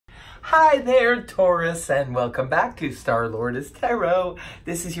Hi there, Taurus, and welcome back to Star Lord's Tarot.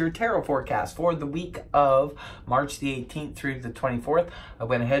 This is your tarot forecast for the week of March the 18th through the 24th. I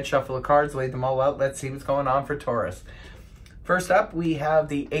went ahead, shuffled the cards, laid them all out. Let's see what's going on for Taurus. First up, we have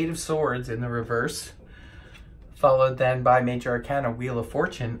the Eight of Swords in the reverse, followed then by Major Arcana, Wheel of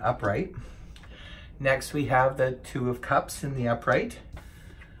Fortune, upright. Next, we have the Two of Cups in the upright,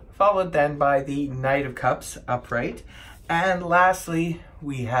 followed then by the Knight of Cups, upright. And lastly,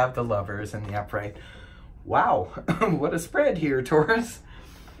 we have the Lovers in the upright. Wow, what a spread here, Taurus.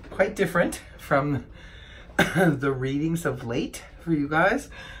 Quite different from the readings of late for you guys.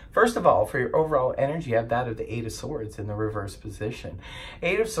 First of all, for your overall energy, you have that of the Eight of Swords in the reverse position.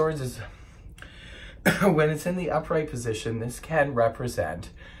 Eight of Swords is, when it's in the upright position, this can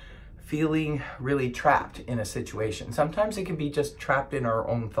represent feeling really trapped in a situation. Sometimes it can be just trapped in our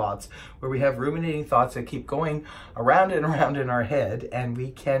own thoughts, where we have ruminating thoughts that keep going around and around in our head, and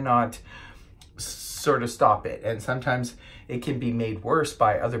we cannot sort of stop it. And sometimes it can be made worse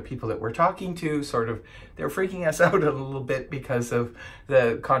by other people that we're talking to. They're freaking us out a little bit because of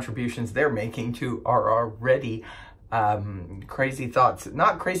the contributions they're making to our already crazy thoughts.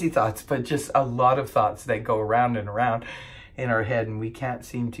 Not crazy thoughts, but just a lot of thoughts that go around and around in our head, and we can't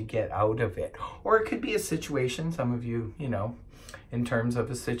seem to get out of it. Or it could be a situation. Some of you, in terms of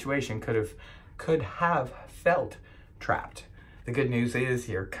a situation, could have felt trapped. The good news is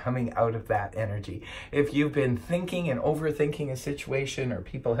you're coming out of that energy. If you've been thinking and overthinking a situation, or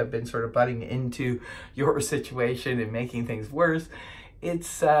people have been sort of butting into your situation and making things worse,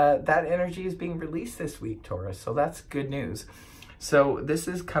 it's that energy is being released this week, Taurus. So that's good news. So this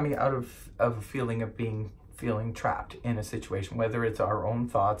is coming out of a feeling of feeling trapped in a situation, whether it's our own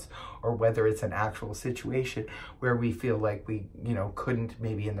thoughts or whether it's an actual situation where we feel like we, couldn't,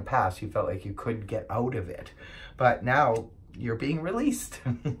 maybe in the past, you felt like you couldn't get out of it. But now you're being released.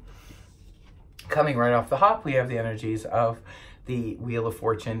 Coming right off the hop, we have the energies of the Wheel of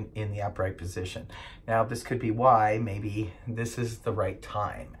Fortune in the upright position. Now, this could be why maybe this is the right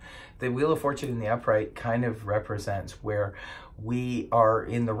time. The Wheel of Fortune in the upright kind of represents where we are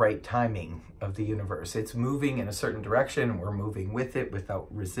in the right timing of the universe. It's moving in a certain direction, and we're moving with it without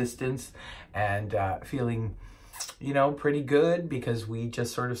resistance, and feeling, pretty good because we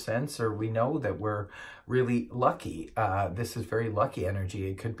just sort of sense, or we know that we're really lucky. This is very lucky energy.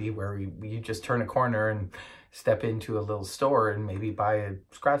 It could be where you just turn a corner and step into a little store and maybe buy a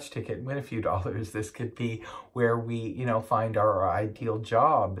scratch ticket and win a few dollars. This could be where we, find our ideal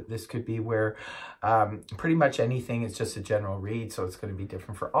job. This could be where pretty much anything is just a general read, so it's going to be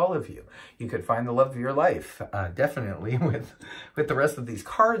different for all of you. You could find the love of your life, definitely, with the rest of these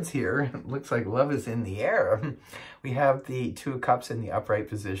cards here. It looks like love is in the air. We have the Two of Cups in the upright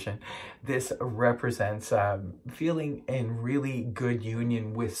position. This represents feeling in really good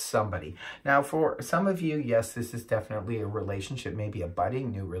union with somebody. Now, for some of you, yes, this is definitely a relationship, maybe a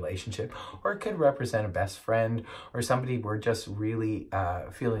budding new relationship, or it could represent a best friend or somebody we're just really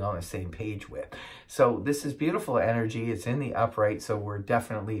feeling on the same page with. So this is beautiful energy. It's in the upright, so we're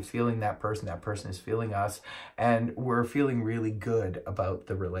definitely feeling that person. That person is feeling us, and we're feeling really good about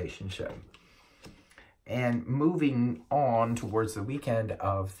the relationship. And moving on towards the weekend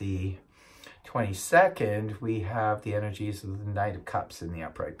of the 22nd, we have the energies of the Knight of Cups in the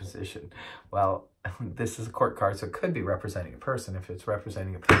upright position. Well, this is a court card, so it could be representing a person. If it's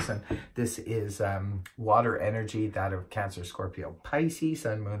representing a person, this is water energy, that of Cancer, Scorpio, Pisces,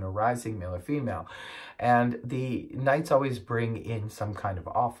 Sun, Moon, or Rising, male or female. And the Knights always bring in some kind of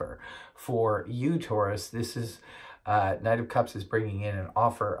offer. For you, Taurus, this is Knight of Cups is bringing in an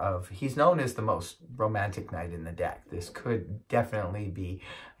offer of, he's known as the most romantic knight in the deck. This could definitely be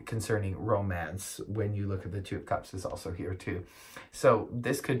concerning romance. When you look at the Two of Cups, is also here too. So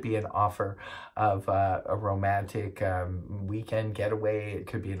this could be an offer of a romantic weekend getaway. It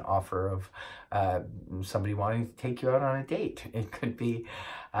could be an offer of somebody wanting to take you out on a date. It could be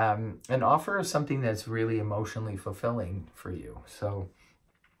an offer of something that's really emotionally fulfilling for you. So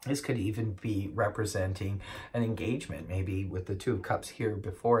this could even be representing an engagement, maybe with the Two of Cups here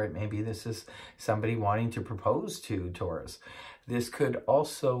before it. Maybe this is somebody wanting to propose to Taurus. This could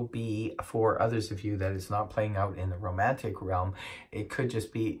also be, for others of you, that is not playing out in the romantic realm. It could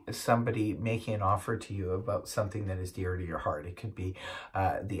just be somebody making an offer to you about something that is dear to your heart. It could be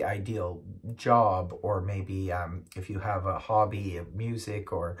the ideal job, or maybe if you have a hobby of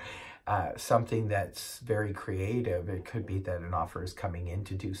music, or something that's very creative, it could be that an offer is coming in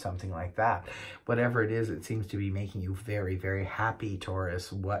to do something like that. Whatever it is, it seems to be making you very, very happy,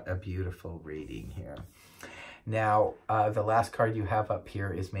 Taurus. What a beautiful reading here. Now, the last card you have up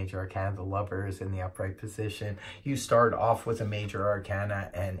here is Major Arcana, the Lovers in the upright position. You start off with a Major Arcana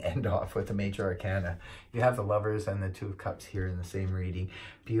and end off with a Major Arcana. You have the Lovers and the Two of Cups here in the same reading.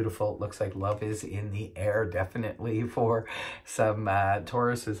 Beautiful. Looks like love is in the air, definitely, for some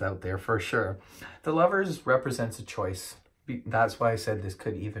Tauruses out there, for sure. The Lovers represents a choice. That's why I said this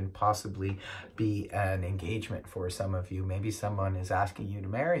could even possibly be an engagement for some of you. Maybe someone is asking you to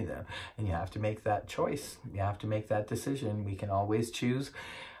marry them, and you have to make that choice. You have to make that decision. We can always choose.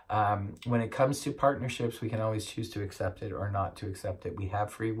 When it comes to partnerships, we can always choose to accept it or not to accept it. We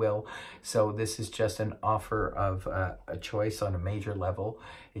have free will. So this is just an offer of a choice on a major level.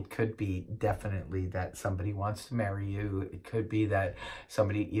 It could be definitely that somebody wants to marry you. It could be that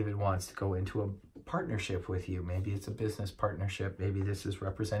somebody even wants to go into a partnership with you. Maybe it's a business partnership. Maybe this is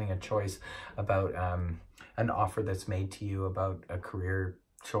representing a choice about an offer that's made to you about a career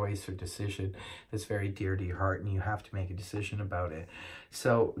choice or decision that's very dear to your heart, and you have to make a decision about it.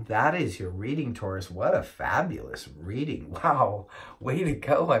 So that is your reading, Taurus. What a fabulous reading. Wow, way to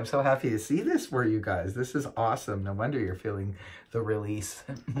go. I'm so happy to see this for you guys. This is awesome. No wonder you're feeling the release.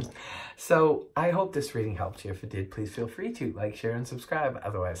 So I hope this reading helped you. If it did, please feel free to like, share, and subscribe.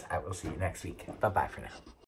 Otherwise, I will see you next week. Bye-bye for now.